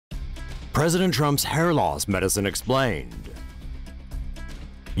President Trump's hair loss medicine explained.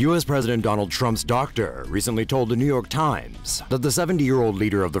 U.S. President Donald Trump's doctor recently told the New York Times that the 70-year-old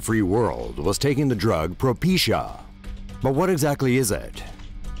leader of the free world was taking the drug Propecia. But what exactly is it?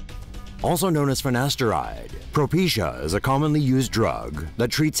 Also known as finasteride, Propecia is a commonly used drug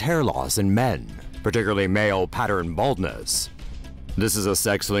that treats hair loss in men, particularly male pattern baldness. This is a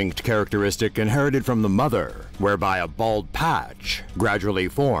sex-linked characteristic inherited from the mother, whereby a bald patch gradually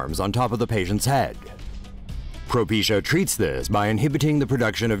forms on top of the patient's head. Propecia treats this by inhibiting the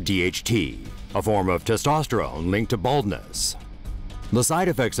production of DHT, a form of testosterone linked to baldness. The side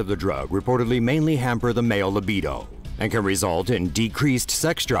effects of the drug reportedly mainly hamper the male libido and can result in decreased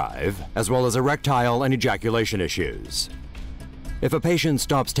sex drive, as well as erectile and ejaculation issues. If a patient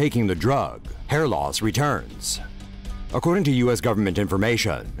stops taking the drug, hair loss returns. According to U.S. government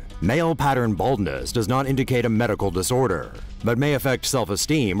information, male pattern baldness does not indicate a medical disorder, but may affect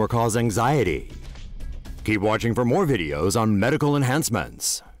self-esteem or cause anxiety. Keep watching for more videos on medical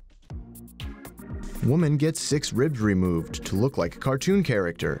enhancements. Woman gets 6 ribs removed to look like a cartoon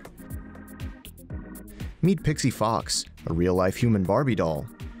character. Meet Pixie Fox, a real-life human Barbie doll.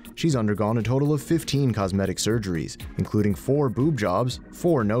 She's undergone a total of 15 cosmetic surgeries, including 4 boob jobs,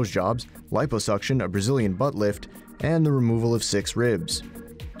 4 nose jobs, liposuction, a Brazilian butt lift, and the removal of 6 ribs.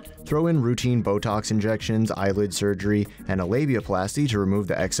 Throw in routine Botox injections, eyelid surgery, and a labiaplasty to remove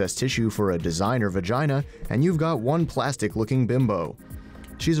the excess tissue for a designer vagina, and you've got one plastic-looking bimbo.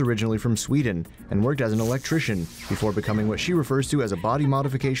 She's originally from Sweden and worked as an electrician before becoming what she refers to as a body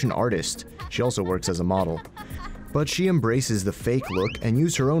modification artist. She also works as a model. But she embraces the fake look and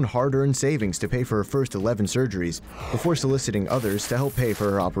used her own hard-earned savings to pay for her first 11 surgeries, before soliciting others to help pay for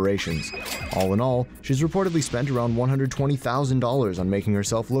her operations. All in all, she's reportedly spent around $120,000 on making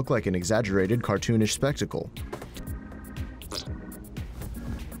herself look like an exaggerated cartoonish spectacle.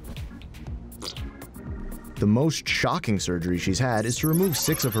 The most shocking surgery she's had is to remove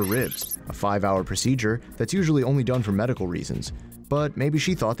 6 of her ribs, a 5-hour procedure that's usually only done for medical reasons. But maybe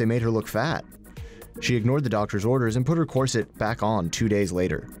she thought they made her look fat. She ignored the doctor's orders and put her corset back on 2 days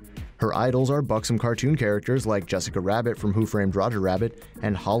later. Her idols are buxom cartoon characters like Jessica Rabbit from Who Framed Roger Rabbit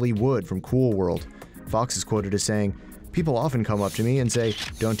and Holly Wood from Cool World. Fox is quoted as saying, "People often come up to me and say,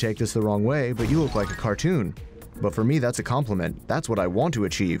 'Don't take this the wrong way, but you look like a cartoon.' But for me, that's a compliment. That's what I want to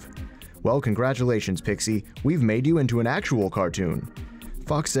achieve." Well, congratulations, Pixie. We've made you into an actual cartoon.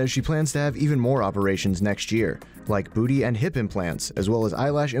 Fox says she plans to have even more operations next year, like booty and hip implants, as well as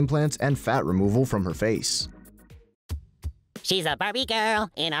eyelash implants and fat removal from her face. She's a Barbie girl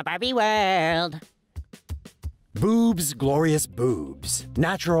in a Barbie world. Boobs, glorious boobs.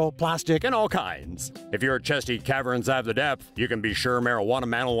 Natural, plastic, and all kinds. If your chesty caverns have the depth, you can be sure Marijuana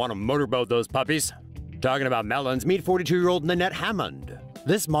Man will want to motorboat those puppies. Talking about melons, meet 42-year-old Nanette Hammond.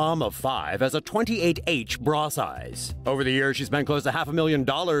 This mom of 5 has a 28H bra size. Over the years, she spent close to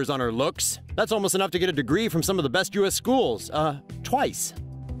 $500,000 on her looks. That's almost enough to get a degree from some of the best U.S. schools, twice.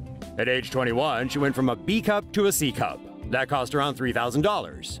 At age 21, she went from a B cup to a C cup. That cost around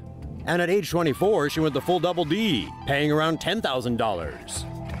 $3,000. And at age 24, she went the full double D, paying around $10,000.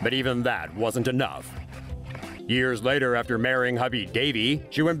 But even that wasn't enough. Years later, after marrying hubby Davey,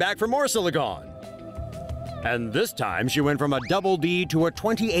 she went back for more silicone. And this time, she went from a double D to a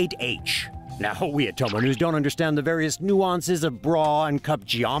 28H. Now, we at TomoNews don't understand the various nuances of bra and cup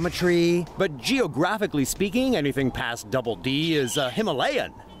geometry, but geographically speaking, anything past double D is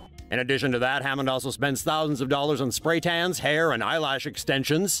Himalayan. In addition to that, Hammond also spends thousands of dollars on spray tans, hair and eyelash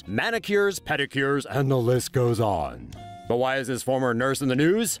extensions, manicures, pedicures, and the list goes on. But why is this former nurse in the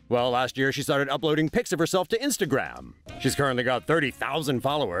news? Well, last year she started uploading pics of herself to Instagram. She's currently got 30,000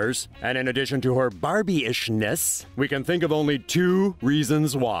 followers, and in addition to her Barbie-ishness, we can think of only 2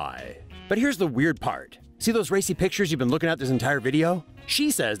 reasons why. But here's the weird part. See those racy pictures you've been looking at this entire video?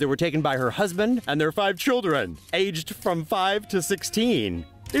 She says they were taken by her husband and their 5 children, aged from 5 to 16.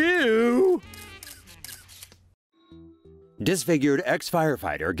 Ew! Disfigured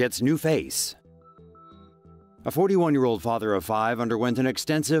ex-firefighter gets new face. A 41-year-old father of 5 underwent an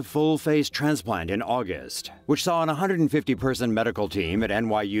extensive full-face transplant in August, which saw an 150-person medical team at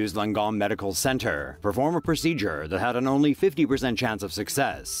NYU's Langone Medical Center perform a procedure that had an only 50% chance of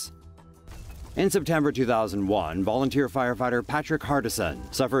success. In September 2001, volunteer firefighter Patrick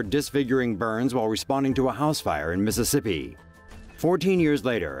Hardison suffered disfiguring burns while responding to a house fire in Mississippi. 14 years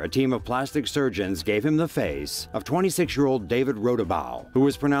later, a team of plastic surgeons gave him the face of 26-year-old David Rodabow, who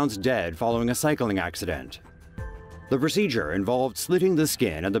was pronounced dead following a cycling accident. The procedure involved slitting the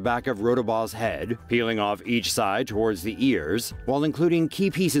skin at the back of Rodabaw's head, peeling off each side towards the ears, while including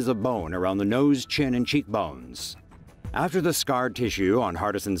key pieces of bone around the nose, chin, and cheekbones. After the scarred tissue on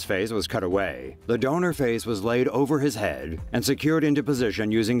Hardison's face was cut away, the donor face was laid over his head and secured into position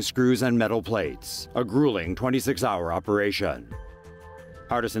using screws and metal plates, a grueling 26-hour operation.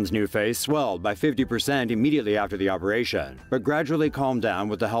 Hardison's new face swelled by 50% immediately after the operation, but gradually calmed down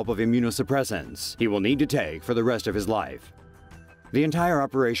with the help of immunosuppressants he will need to take for the rest of his life. The entire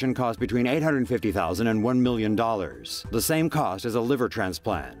operation cost between $850,000 and $1 million, the same cost as a liver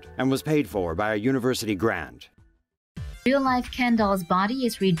transplant, and was paid for by a university grant. Real-life Ken doll's body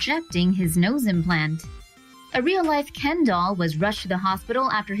is rejecting his nose implant. A real-life Ken doll was rushed to the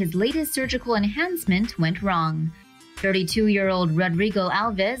hospital after his latest surgical enhancement went wrong. 32-year-old Rodrigo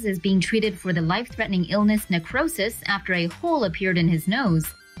Alves is being treated for the life-threatening illness necrosis after a hole appeared in his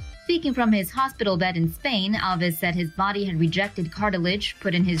nose. Speaking from his hospital bed in Spain, Alves said his body had rejected cartilage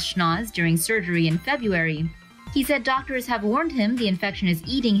put in his schnoz during surgery in February. He said doctors have warned him the infection is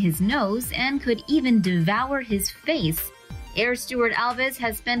eating his nose and could even devour his face. Air steward Alves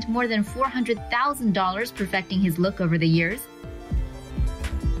has spent more than $400,000 perfecting his look over the years.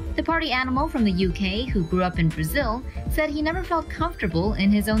 The party animal from the UK, who grew up in Brazil, said he never felt comfortable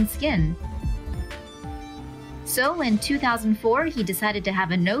in his own skin. So, in 2004, he decided to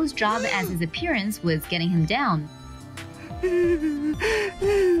have a nose job as his appearance was getting him down.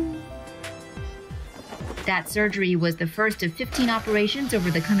 That surgery was the first of 15 operations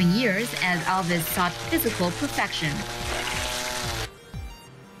over the coming years as Alves sought physical perfection.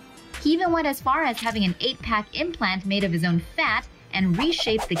 He even went as far as having an 8-pack implant made of his own fat and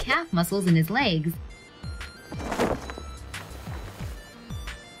reshaped the calf muscles in his legs.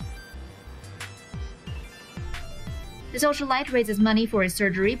 The socialite raises money for his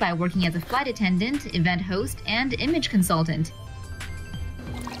surgery by working as a flight attendant, event host, and image consultant.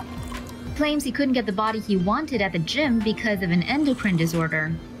 He claims he couldn't get the body he wanted at the gym because of an endocrine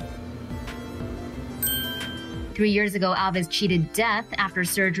disorder. 3 years ago, Alves cheated death after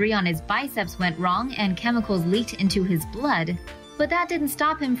surgery on his biceps went wrong and chemicals leaked into his blood. But that didn't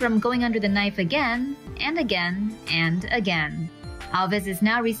stop him from going under the knife again, and again, and again. Alves is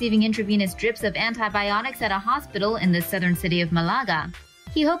now receiving intravenous drips of antibiotics at a hospital in the southern city of Malaga.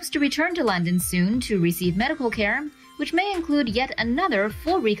 He hopes to return to London soon to receive medical care, which may include yet another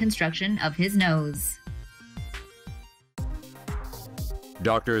full reconstruction of his nose.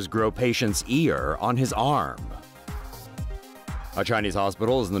 Doctors grow patient's ear on his arm. A Chinese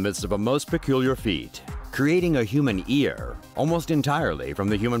hospital is in the midst of a most peculiar feat, creating a human ear almost entirely from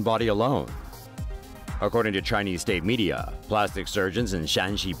the human body alone. According to Chinese state media, plastic surgeons in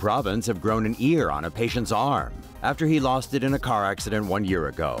Shanxi province have grown an ear on a patient's arm after he lost it in a car accident 1 year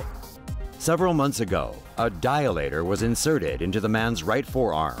ago. Several months ago, a dilator was inserted into the man's right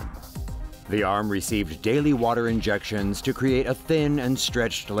forearm. The arm received daily water injections to create a thin and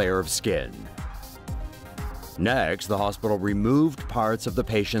stretched layer of skin. Next, the hospital removed parts of the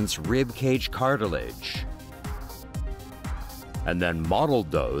patient's rib cage cartilage and then modeled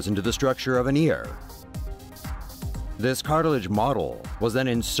those into the structure of an ear. This cartilage model was then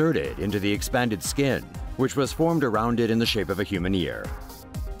inserted into the expanded skin, which was formed around it in the shape of a human ear.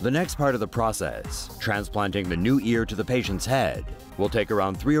 The next part of the process, transplanting the new ear to the patient's head, will take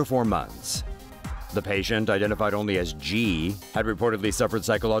around 3 or 4 months. The patient, identified only as G, had reportedly suffered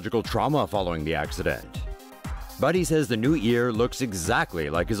psychological trauma following the accident. But he says the new ear looks exactly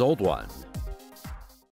like his old one.